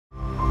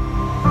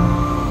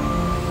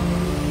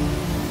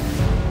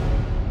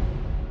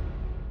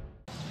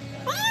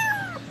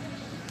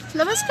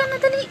Labas ka na,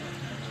 dali!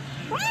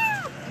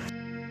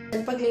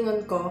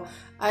 Paglingon ko,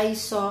 I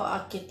saw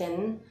a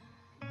kitten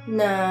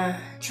na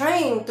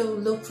trying to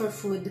look for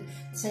food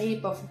sa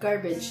heap of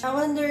garbage. I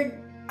wondered,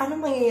 ano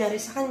mangyayari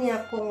sa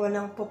kanya kung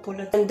walang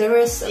pupulot? And there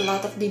was a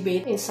lot of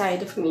debate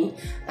inside of me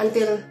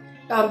until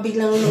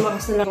biglang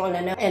lumakas na lang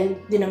ulan and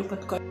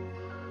dinampot ko.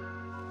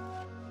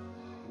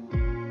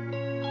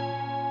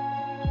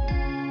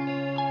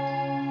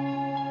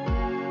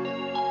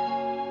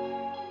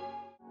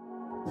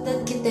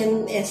 That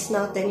kitten is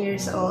now 10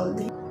 years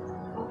old.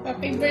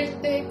 Happy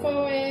birthday,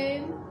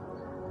 Cohen!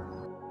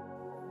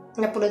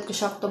 Napulot ko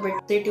siya October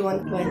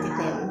 31,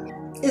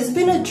 2010. It's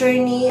been a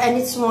journey and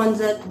it's one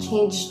that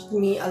changed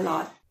me a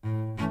lot.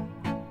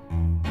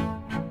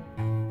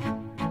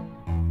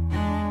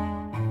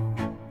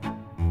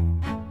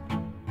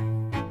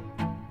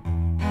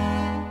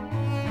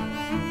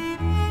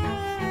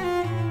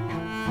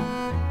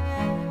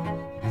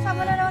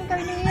 Sama na naman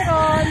kami ni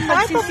Iron.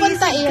 Bakit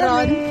pupunta,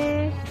 Iron?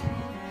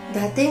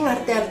 Dati,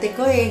 arte-arte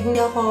ko eh.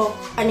 Hindi ako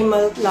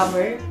animal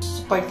lover.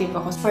 Supportive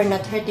ako for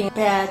not hurting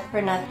pet,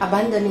 for not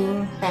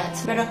abandoning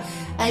pets. Pero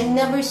I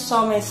never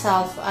saw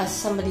myself as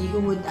somebody who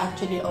would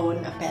actually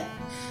own a pet.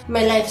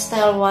 My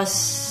lifestyle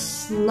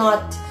was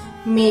not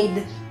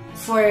made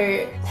for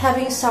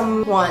having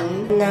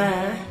someone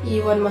na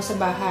iwan mo sa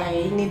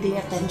bahay, needing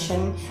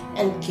attention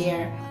and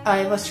care.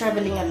 I was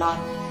traveling a lot.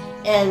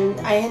 And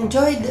I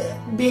enjoyed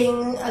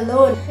being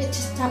alone. It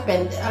just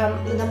happened.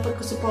 Nampot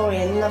ko si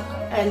Poen.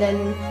 And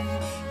then,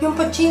 yung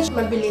pag-change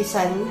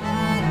mabilisan.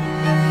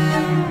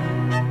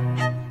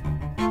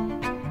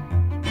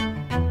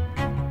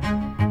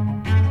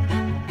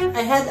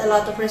 I had a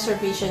lot of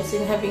reservations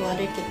in having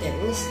other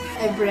kittens.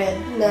 I've read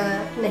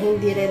na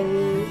hindi rin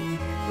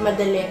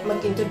madali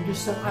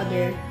mag-introduce ng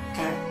other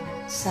cat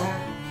sa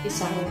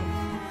isang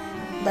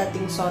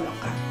dating solo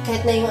cat.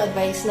 Kahit na yung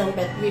advice ng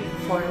vet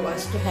before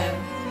was to have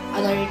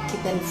another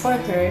kitten for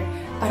her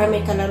para may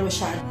kalaro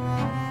siya.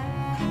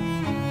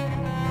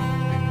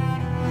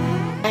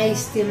 I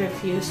still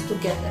refuse to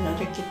get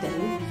another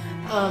kitten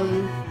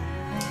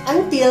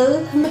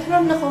until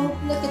meron ako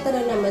nakita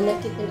na naman na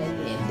kitten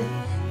and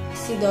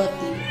si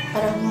Dottie.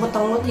 Parang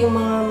mutang-mut yung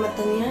mga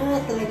mata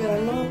niya, talaga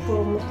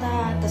puro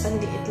muta, tas ang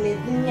liit-liit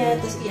niya,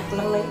 tas iyak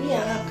lang ng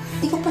iyak.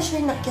 Hindi ko pa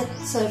siya nakyat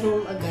sa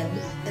room agad.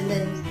 And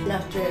then,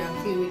 after a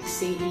few weeks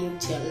staying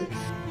chill,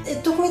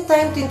 it took me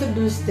time to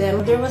introduce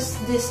them. There was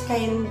this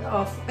kind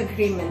of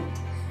agreement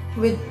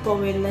with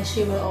Poen na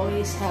she will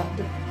always have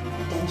the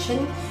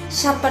attention.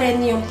 Siya pa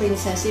rin yung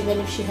princess even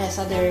if she has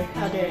other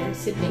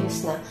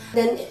siblings na.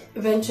 Then,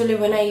 eventually,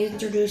 when I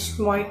introduced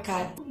more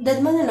cat,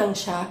 dadma na lang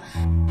siya.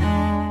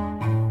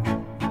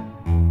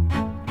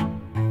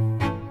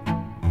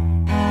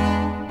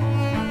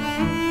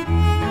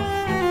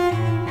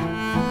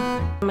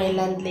 May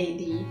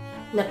landlady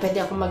na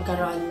pwede ako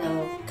magkaroon ng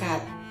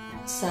cat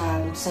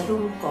sa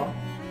room ko.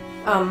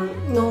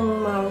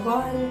 Nung mga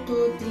 1,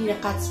 2, 3 na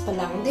cats pa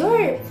lang, they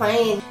were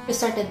fine. We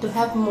started to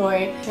have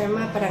more.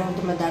 Sherma, parang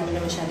dumadami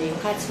na masyado yung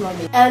cats mo.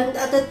 And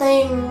at the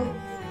time,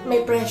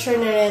 may pressure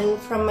na rin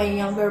from my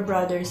younger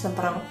brothers na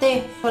parang,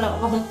 wala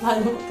akong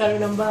plano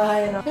magkaroon ng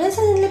bahay. And then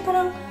suddenly,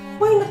 parang,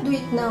 why not do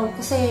it now?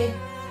 Kasi,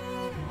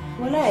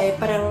 wala eh.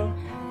 Parang,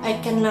 I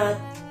cannot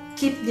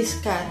keep this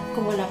cat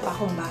kung wala pa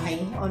akong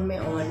bahay on my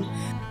own.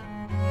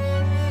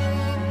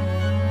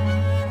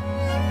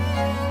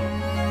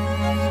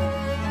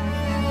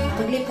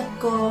 Paglipat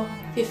ko,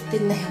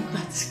 15 na yung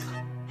cats ko.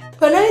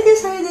 When I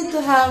decided to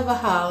have a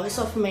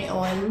house of my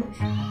own,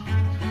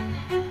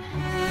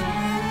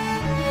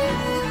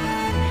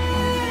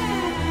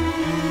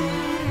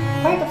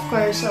 part of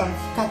course of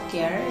cat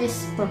care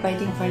is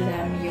providing for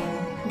them yung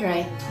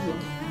right food.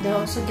 They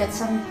also get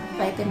some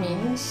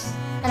vitamins.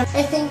 And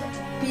I think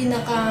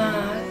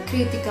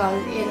pinaka-critical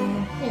in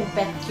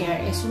pet care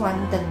is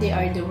one, that they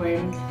are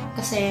dewormed.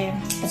 Kasi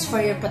it's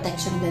for your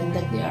protection then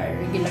that they are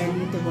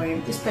regularly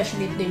dewormed,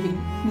 especially if they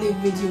live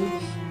with you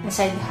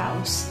inside the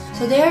house.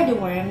 So they are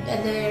dewormed and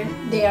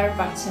they are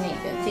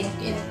vaccinated. Think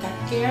in cat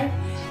care.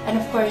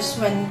 And of course,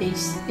 when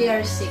they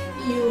are sick,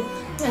 you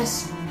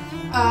as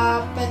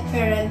a pet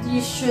parent,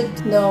 you should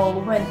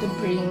know when to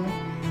bring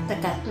the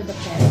cat to the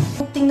vet.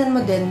 Tingnan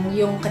mo din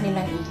yung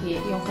kanilang ihi,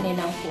 yung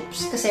kanilang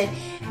poops. Kasi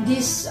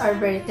these are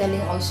very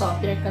telling also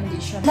of their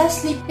condition.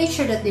 Lastly, make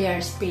sure that they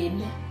are spayed,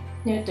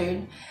 neutered.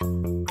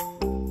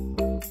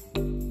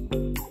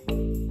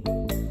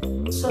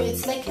 So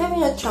it's like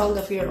having a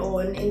child of your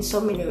own in so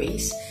many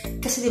ways.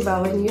 Kasi diba,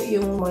 when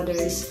yung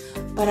mothers,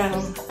 parang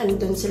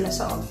andun sila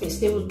sa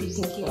office, they will be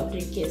thinking of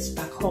their kids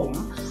back home.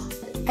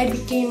 I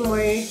became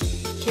more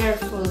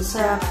careful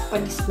sa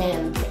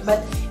pag-spend.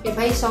 But if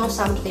I saw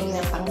something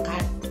na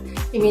pang-cat,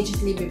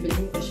 immediately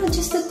bibilhin ko siya.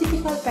 Just a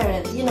typical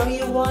parent, you know,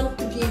 you want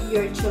to give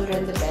your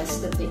children the best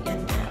that they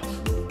can have.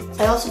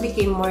 I also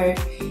became more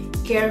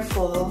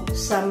careful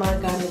sa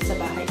mga gamit sa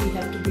bahay. You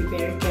have to be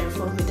very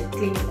careful with the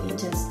cleaning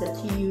agents that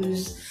you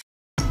use.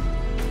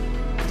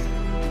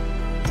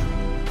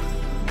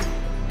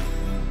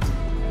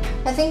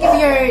 I think if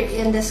you're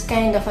in this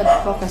kind of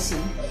advocacy,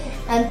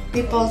 And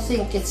people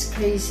think it's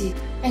crazy.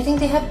 I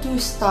think they have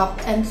to stop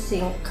and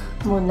think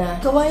muna.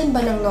 Gawain ba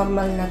ng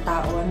normal na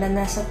tao na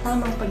nasa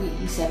tamang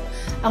pag-iisip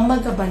ang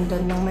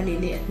mag-abandon ng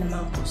maliliit na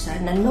mga pusa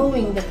na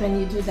knowing that when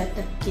you do that,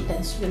 the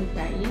kittens will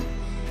die?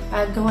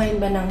 Gawain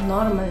ba ng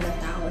normal na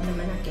tao na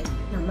manakit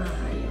na mga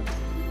hayop?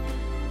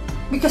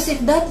 Because if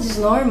that is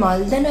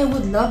normal, then I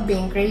would love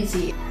being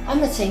crazy.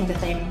 I'm not saying that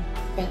I'm a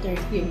better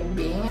human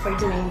being for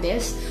doing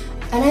this.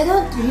 And I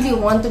don't really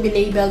want to be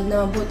labeled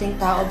na mabuting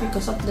tao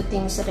because of the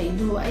things that I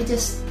do. I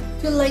just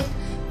feel like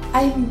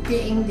I'm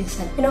being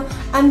decent. You know,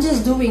 I'm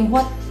just doing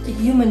what a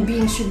human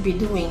being should be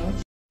doing.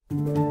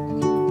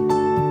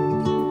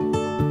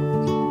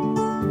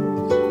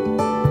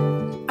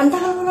 Ang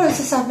tagal ko na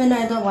nagsasabi na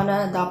I don't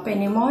wanna adopt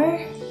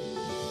anymore.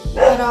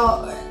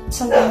 Pero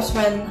sometimes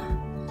when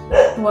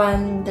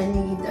the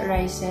need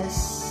arises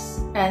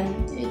and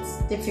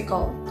it's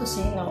difficult to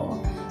say no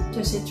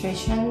to a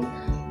situation,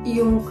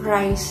 yung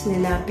cries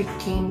nila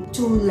became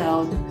too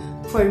loud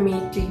for me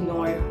to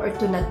ignore or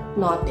to not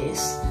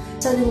notice.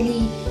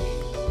 Suddenly,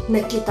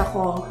 nakita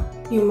ko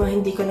yung mga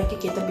hindi ko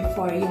nakikita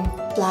before, yung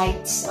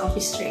plights of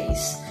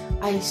strays.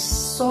 I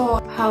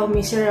saw how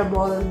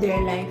miserable their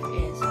life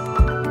is.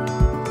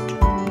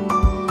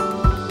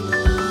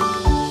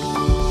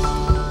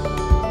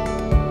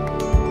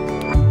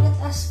 I get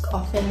asked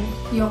often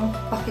yung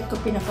bakit ko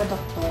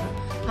pinaka-doktor.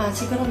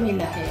 Siguro may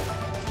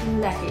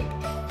lahi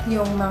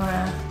yung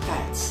mga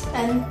cats.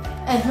 And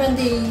when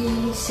they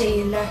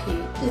say lahi,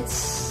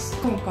 it's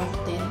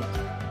important.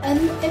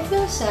 And I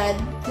feel sad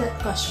that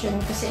question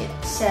kasi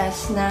it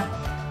says na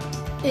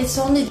it's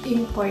only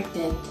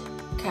imported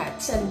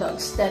cats and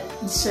dogs that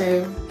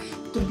deserve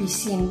to be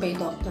seen by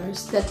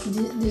doctors, that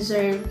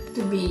deserve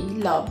to be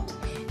loved.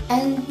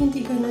 And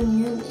hindi ganun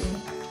yun eh.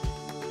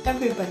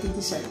 Everybody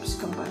deserves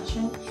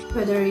compassion.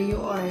 Whether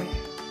you are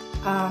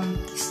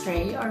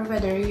stray or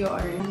whether you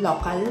are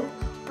local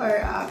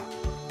or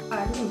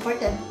an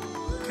imported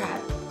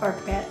cat or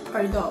pet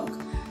or dog,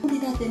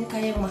 hindi natin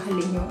kayang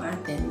mahalin yung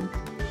atin.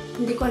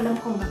 Hindi ko alam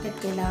kung bakit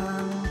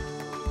kailangan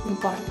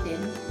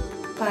importin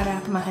para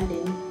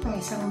mahalin ang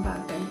isang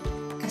bagay.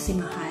 Kasi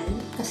mahal,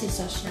 kasi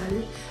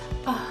social.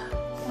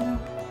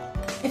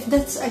 If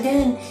that's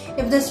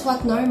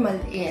what normal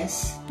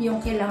is,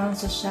 yung kailangan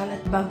social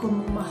at bago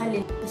mo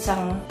mahalin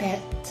isang pet,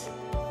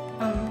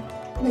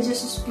 medyo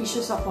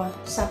suspicious ako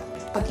sa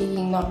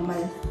pagiging normal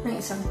ng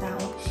isang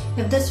tao.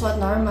 If that's what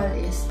normal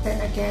is,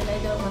 then again, I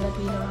don't wanna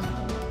be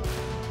normal.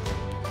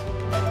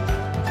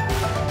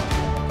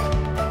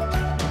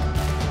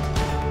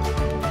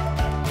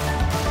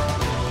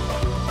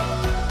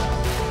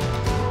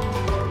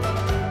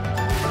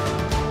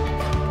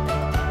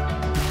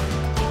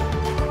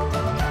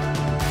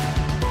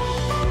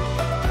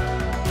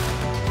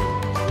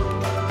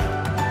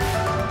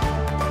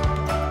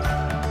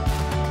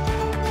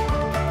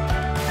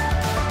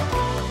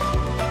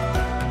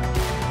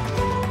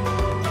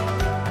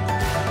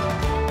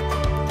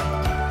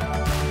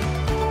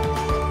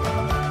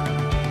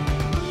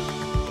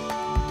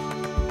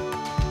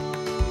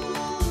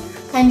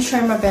 I'm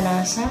Sherma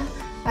Benosa.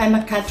 I'm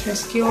a cat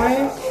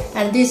rescuer,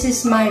 and this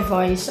is my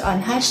voice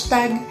on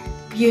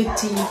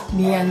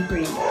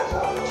 #BeautyBeyondBreed.